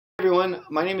Everyone,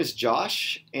 my name is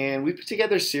Josh, and we put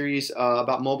together a series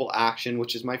about MobileAction,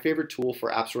 which is my favorite tool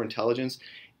for App Store intelligence,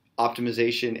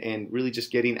 optimization, and really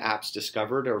just getting apps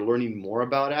discovered or learning more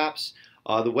about apps.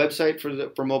 The website for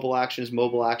MobileAction is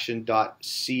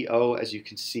mobileaction.co, as you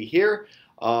can see here.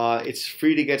 It's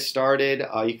free to get started.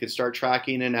 You can start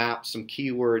tracking an app, some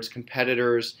keywords,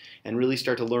 competitors, and really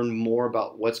start to learn more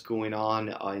about what's going on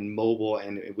in mobile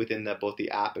and within both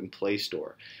the app and Play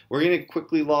Store. We're going to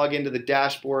quickly log into the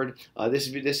dashboard.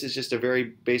 This is just a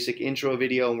very basic intro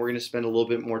video, and we're going to spend a little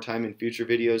bit more time in future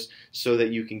videos so that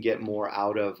you can get more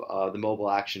out of the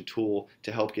MobileAction tool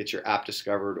to help get your app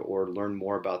discovered or learn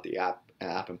more about the app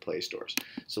and Play Stores.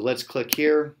 So let's click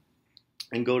here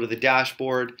and go to the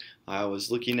dashboard. I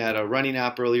was looking at a running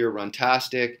app earlier,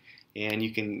 Runtastic, and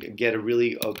you can get a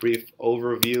brief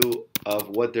overview of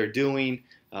what they're doing.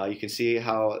 You can see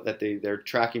how that they're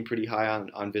tracking pretty high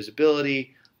on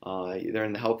visibility. They're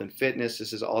in the health and fitness.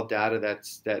 This is all data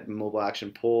that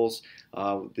MobileAction pulls.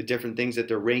 The different things that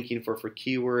they're ranking for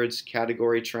keywords,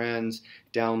 category trends,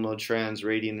 download trends,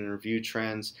 rating and review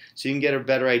trends. So you can get a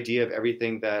better idea of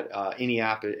everything that any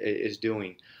app is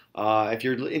doing. If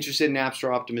you're interested in App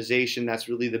Store optimization, that's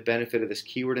really the benefit of this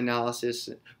keyword analysis,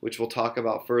 which we'll talk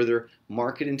about further.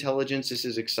 Market intelligence, this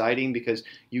is exciting because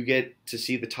you get to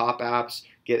see the top apps,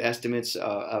 get estimates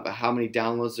of how many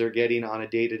downloads they're getting on a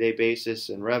day-to-day basis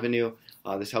and revenue.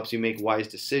 This helps you make wise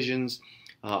decisions.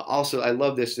 Also, I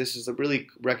love this. This is a really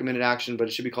recommended action, but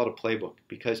it should be called a playbook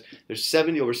because there's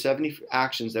over 70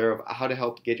 actions there of how to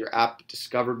help get your app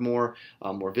discovered more,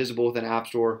 more visible within App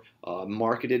Store,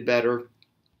 marketed better.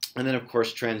 And then, of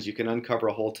course, trends. You can uncover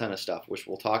a whole ton of stuff, which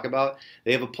we'll talk about.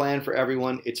 They have a plan for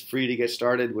everyone. It's free to get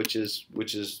started, which is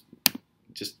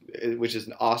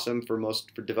awesome for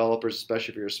developers,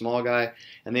 especially if you're a small guy.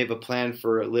 And they have a plan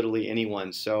for literally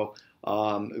anyone. So,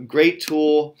 great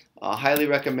tool. Highly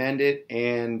recommend it.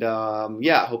 And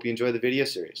yeah, hope you enjoy the video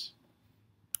series.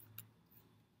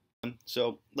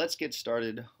 So let's get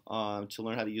started to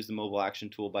learn how to use the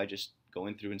MobileAction tool by just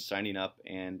going through and signing up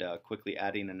and quickly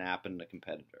adding an app and a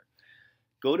competitor.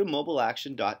 Go to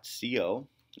mobileaction.co,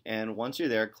 and once you're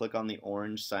there, click on the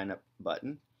orange sign up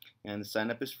button, and the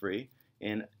sign up is free.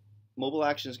 And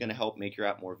MobileAction is going to help make your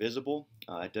app more visible.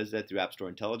 It does that through App Store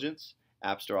intelligence,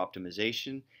 App Store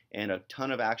optimization, and a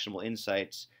ton of actionable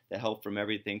insights that help from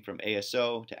everything from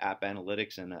ASO to app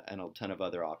analytics and a ton of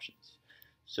other options.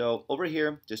 So over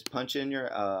here, just punch in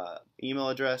your email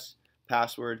address,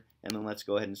 password, and then let's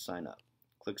go ahead and sign up.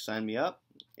 Click sign me up,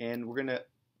 and we're going to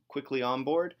quickly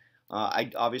onboard.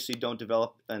 I obviously don't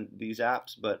develop these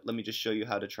apps, but let me just show you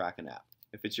how to track an app.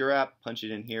 If it's your app, punch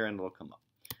it in here and it'll come up.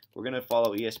 We're going to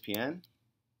follow ESPN.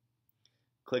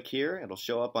 Click here. It'll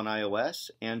show up on iOS.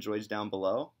 Android's down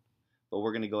below, but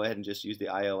we're going to go ahead and just use the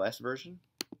iOS version.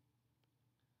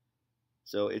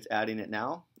 So it's adding it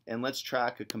now. And let's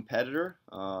track a competitor.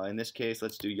 In this case,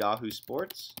 let's do Yahoo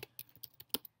Sports.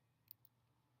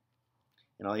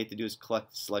 And all you have to do is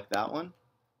select that one.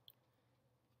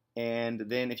 And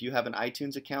then if you have an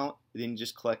iTunes account, then you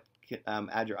just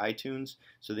add your iTunes.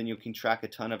 So then you can track a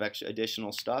ton of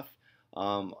additional stuff,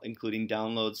 including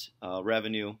downloads,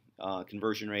 revenue,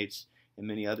 conversion rates, and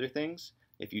many other things.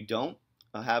 If you don't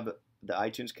have the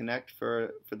iTunes Connect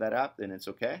for that app, then it's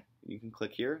okay. You can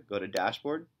click here, go to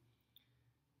Dashboard,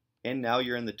 and now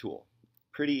you're in the tool.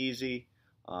 Pretty easy.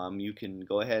 You can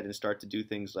go ahead and start to do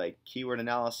things like keyword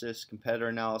analysis, competitor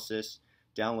analysis,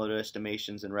 download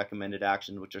estimations, and recommended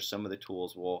actions, which are some of the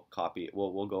tools we'll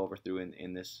go over through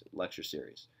in this lecture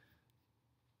series.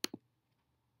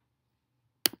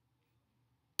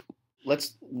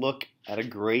 Let's look at a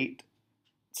great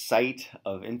site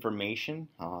of information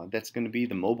that's going to be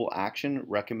the MobileAction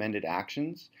recommended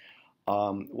actions.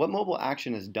 What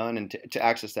MobileAction has done, and to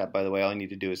access that, by the way, all you need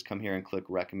to do is come here and click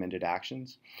recommended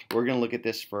actions. We're going to look at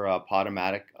this for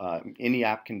Podomatic. Any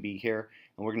app can be here,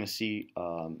 and we're going to see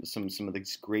some of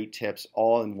these great tips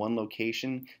all in one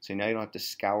location. So now you don't have to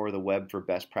scour the web for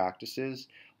best practices.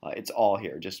 It's all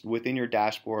here. Just within your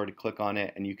dashboard, click on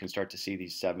it, and you can start to see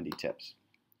these 70 tips.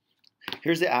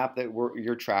 Here's the app that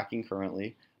you're tracking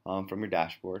currently from your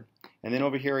dashboard. And then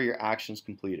over here are your actions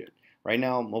completed. Right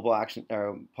now,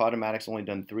 Podomatic's only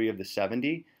done 3 of the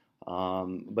 70,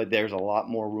 but there's a lot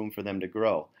more room for them to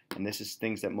grow. And this is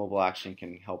things that MobileAction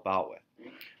can help out with.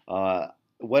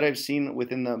 What I've seen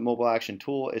within the MobileAction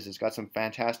tool is it's got some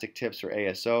fantastic tips for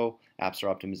ASO, App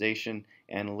Store optimization,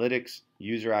 analytics,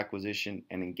 user acquisition,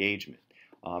 and engagement.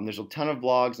 There's a ton of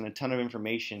blogs and a ton of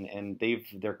information, and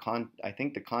I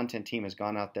think the content team has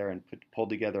gone out there and pulled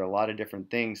together a lot of different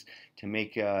things to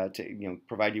make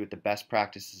provide you with the best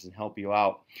practices and help you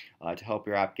out to help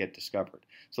your app get discovered.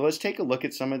 So let's take a look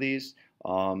at some of these.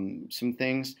 Some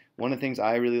things. One of the things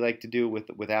I really like to do with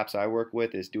apps I work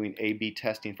with is doing A/B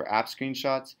testing for app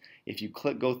screenshots. If you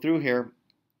go through here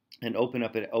and open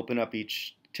up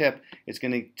each tip, it's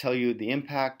going to tell you the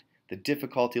impact, the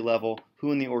difficulty level,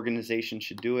 who in the organization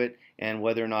should do it, and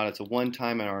whether or not it's a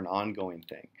one-time or an ongoing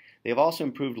thing. They've also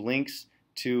improved links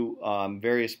to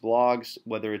various blogs,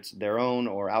 whether it's their own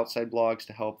or outside blogs,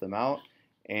 to help them out,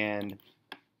 and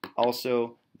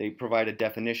also they provide a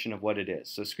definition of what it is.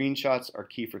 So screenshots are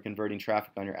key for converting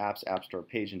traffic on your app's App Store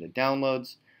page into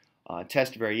downloads.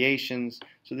 Test variations.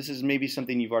 So this is maybe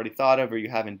something you've already thought of or you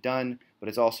haven't done, but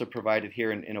it's also provided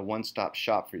here in a one-stop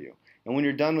shop for you. And when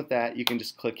you're done with that, you can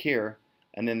just click here,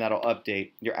 and then that'll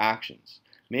update your actions.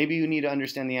 Maybe you need to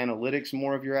understand the analytics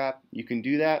more of your app. You can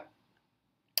do that.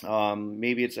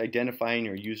 Maybe it's identifying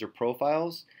your user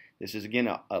profiles. This is, again,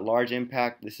 a large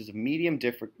impact. This is a medium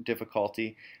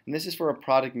difficulty, and this is for a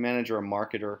product manager or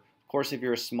marketer. Of course, if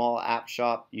you're a small app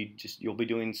shop, you'll be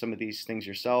doing some of these things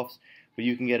yourselves, but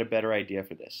you can get a better idea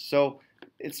for this. So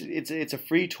it's a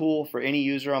free tool for any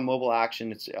user on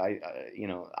MobileAction.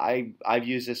 I've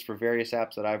used this for various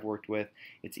apps that I've worked with.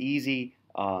 It's easy.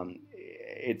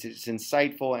 It's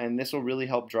insightful, and this will really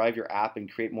help drive your app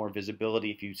and create more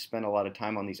visibility if you spend a lot of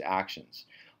time on these actions.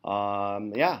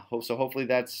 So hopefully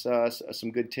that's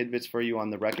some good tidbits for you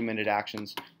on the recommended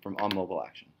actions on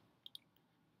MobileAction.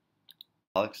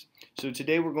 Alex, so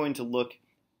today we're going to look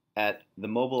at the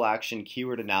MobileAction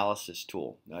keyword analysis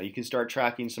tool. Now you can start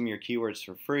tracking some of your keywords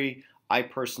for free. I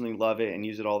personally love it and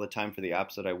use it all the time for the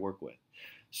apps that I work with.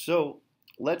 So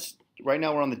right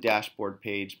now we're on the dashboard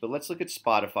page, but let's look at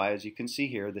Spotify. As you can see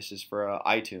here, this is for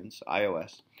iTunes,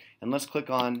 iOS, and let's click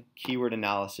on keyword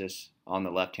analysis on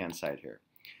the left-hand side here.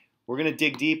 We're going to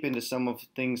dig deep into some of the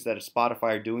things that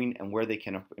Spotify are doing and where they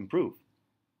can improve.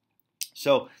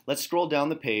 So let's scroll down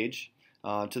the page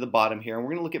to the bottom here, and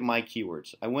we're going to look at my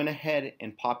keywords. I went ahead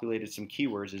and populated some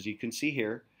keywords, as you can see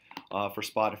here, for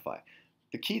Spotify.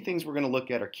 The key things we're going to look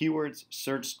at are keywords,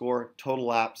 search score, total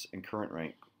apps, and current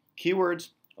rank. Keywords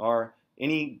are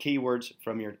any keywords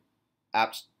from your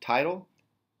app's title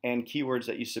and keywords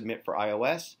that you submit for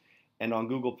iOS. And on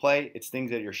Google Play, it's things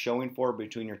that you're showing for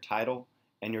between your title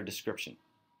and your description.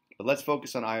 But let's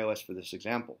focus on iOS for this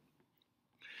example.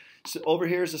 So over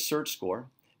here is a search score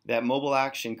that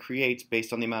MobileAction creates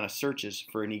based on the amount of searches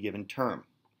for any given term.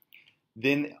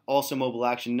 Then also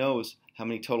MobileAction knows how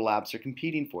many total apps are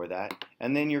competing for that,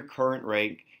 and then your current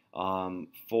rank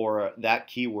for that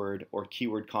keyword or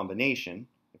keyword combination,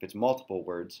 if it's multiple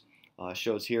words,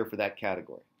 shows here for that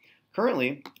category.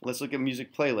 Currently, let's look at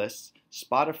music playlists.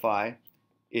 Spotify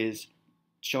is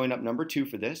showing up number 2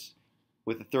 for this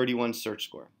with a 31 search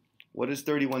score. What does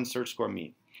 31 search score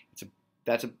mean?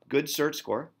 That's a good search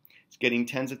score. It's getting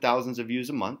tens of thousands of views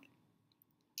a month,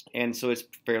 and so it's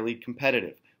fairly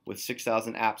competitive with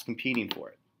 6,000 apps competing for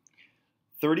it.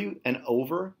 30 and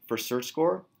over for search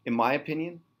score, in my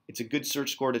opinion, it's a good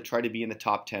search score to try to be in the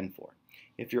top 10 for.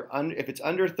 If it's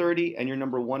under 30 and you're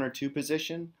number 1 or 2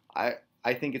 position,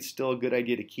 I think it's still a good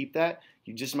idea to keep that.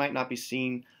 You just might not be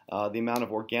seeing the amount of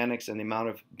organics and the amount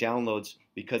of downloads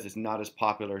because it's not as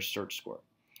popular a search score.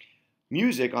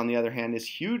 Music, on the other hand, is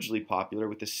hugely popular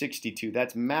with the 62.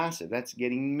 That's massive. That's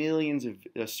getting millions of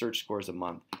search scores a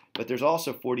month. But there's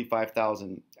also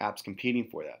 45,000 apps competing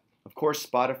for that. Of course,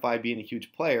 Spotify, being a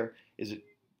huge player, is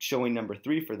showing number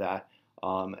 3 for that.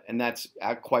 And that's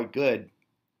quite good,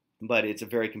 but it's a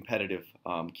very competitive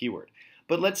keyword.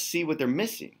 But let's see what they're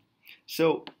missing.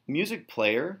 So music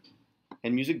player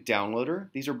and music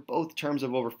downloader, these are both terms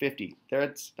of over 50.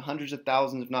 There's hundreds of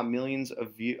thousands, if not millions,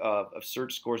 of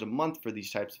search scores a month for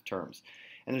these types of terms.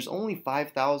 And there's only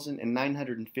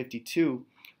 5,952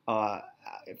 for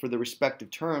the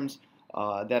respective terms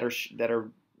that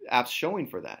are apps showing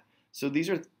for that. So these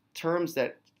are terms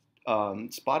that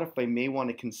Spotify may want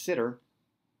to consider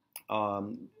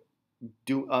updating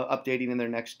in their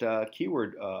next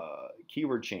keyword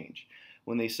change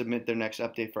when they submit their next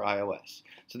update for iOS.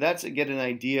 So that's to get an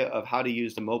idea of how to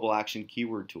use the MobileAction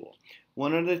keyword tool.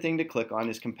 One other thing to click on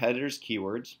is competitors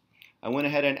keywords. I went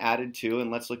ahead and added 2, and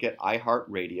let's look at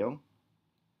iHeartRadio.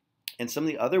 And some of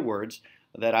the other words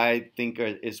that I think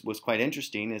was quite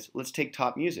interesting is, let's take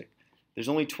top music. There's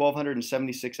only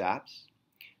 1,276 apps,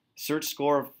 search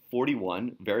score of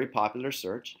 41, very popular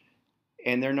search,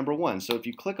 and they're number 1. So if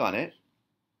you click on it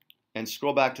and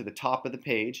scroll back to the top of the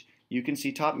page, you can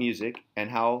see top music and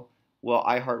how well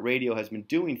iHeartRadio has been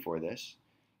doing for this.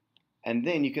 And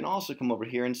then you can also come over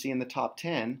here and see in the top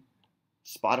 10,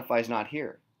 Spotify's not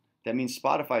here. That means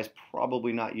Spotify is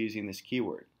probably not using this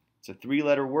keyword. It's a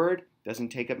 3-letter word, doesn't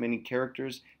take up many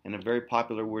characters, and a very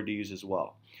popular word to use as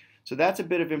well. So that's a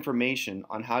bit of information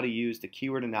on how to use the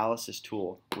keyword analysis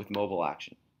tool with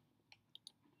MobileAction.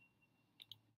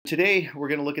 Today we're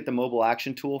going to look at the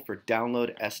MobileAction tool for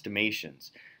download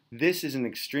estimations. This is an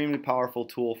extremely powerful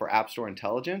tool for App Store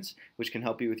intelligence, which can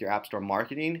help you with your App Store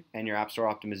marketing and your App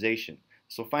Store optimization.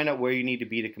 So find out where you need to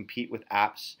be to compete with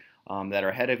apps that are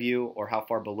ahead of you, or how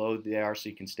far below they are, so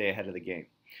you can stay ahead of the game.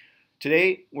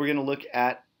 Today we're going to look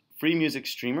at Free Music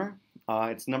Streamer.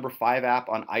 It's number 5 app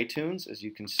on iTunes. As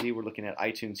you can see, we're looking at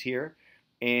iTunes here,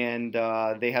 and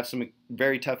they have some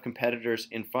very tough competitors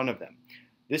in front of them.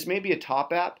 This may be a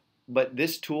top app, but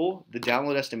this tool, the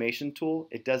download estimation tool,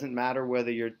 it doesn't matter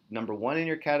whether you're number 1 in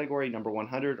your category, number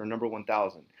 100, or number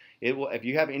 1,000. It will, if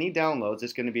you have any downloads,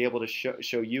 it's going to be able to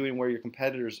show you and where your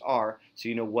competitors are, so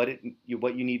you know what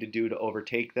you need to do to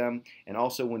overtake them, and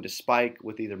also when to spike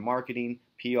with either marketing,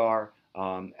 PR,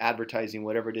 advertising,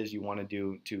 whatever it is you want to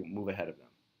do to move ahead of them.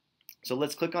 So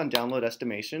let's click on download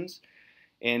estimations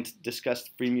and discuss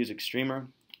Free Music Streamer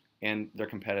and their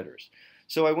competitors.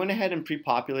 So I went ahead and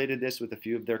pre-populated this with a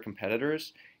few of their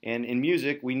competitors. And in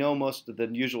music, we know most of the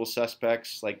usual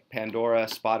suspects like Pandora,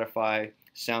 Spotify,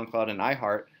 SoundCloud, and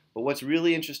iHeart. But what's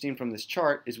really interesting from this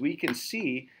chart is we can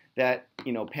see that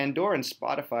Pandora and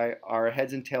Spotify are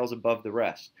heads and tails above the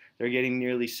rest. They're getting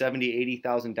nearly 70,000 to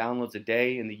 80,000 downloads a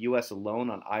day in the US alone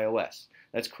on iOS.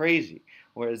 That's crazy.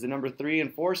 Whereas the number 3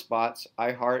 and 4 spots,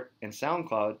 iHeart and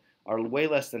SoundCloud, are way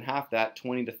less than half that,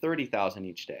 20,000 to 30,000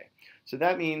 each day. So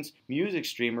that means Music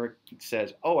Streamer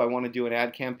says, oh, I want to do an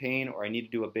ad campaign, or I need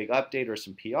to do a big update or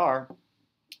some PR.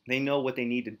 They know what they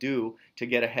need to do to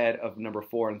get ahead of number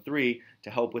 4 and 3 to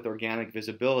help with organic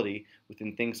visibility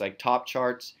within things like top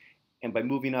charts. And by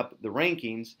moving up the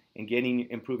rankings and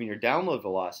improving your download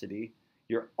velocity,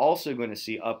 you're also going to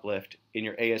see uplift in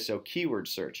your ASO keyword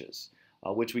searches,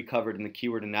 which we covered in the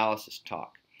keyword analysis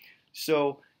talk.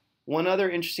 So one other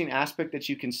interesting aspect that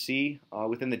you can see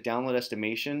within the download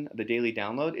estimation, the daily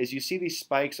download, is you see these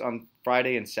spikes on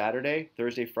Friday and Saturday,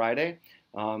 Thursday, Friday.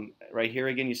 Right here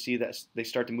again, you see that they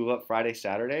start to move up Friday,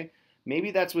 Saturday.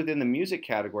 Maybe that's within the music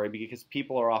category because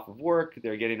people are off of work,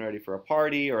 they're getting ready for a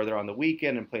party, or they're on the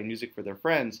weekend and playing music for their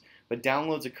friends. But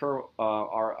downloads occur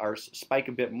are spike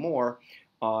a bit more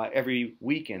every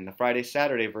weekend, the Friday,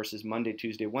 Saturday versus Monday,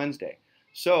 Tuesday, Wednesday.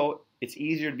 So it's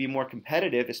easier to be more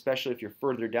competitive, especially if you're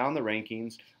further down the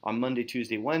rankings on Monday,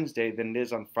 Tuesday, Wednesday than it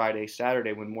is on Friday,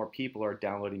 Saturday when more people are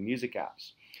downloading music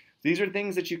apps. These are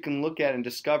things that you can look at and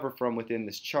discover from within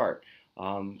this chart.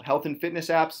 Health and fitness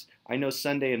apps, I know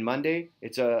Sunday and Monday,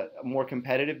 it's more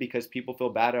competitive because people feel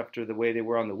bad after the way they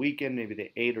were on the weekend. Maybe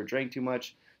they ate or drank too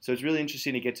much. So it's really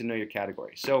interesting to get to know your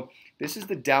category. So this is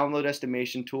the download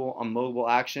estimation tool on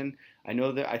MobileAction.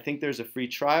 I think there's a free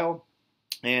trial,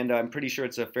 and I'm pretty sure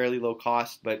it's a fairly low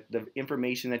cost, but the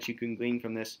information that you can glean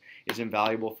from this is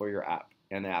invaluable for your app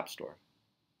and the App Store.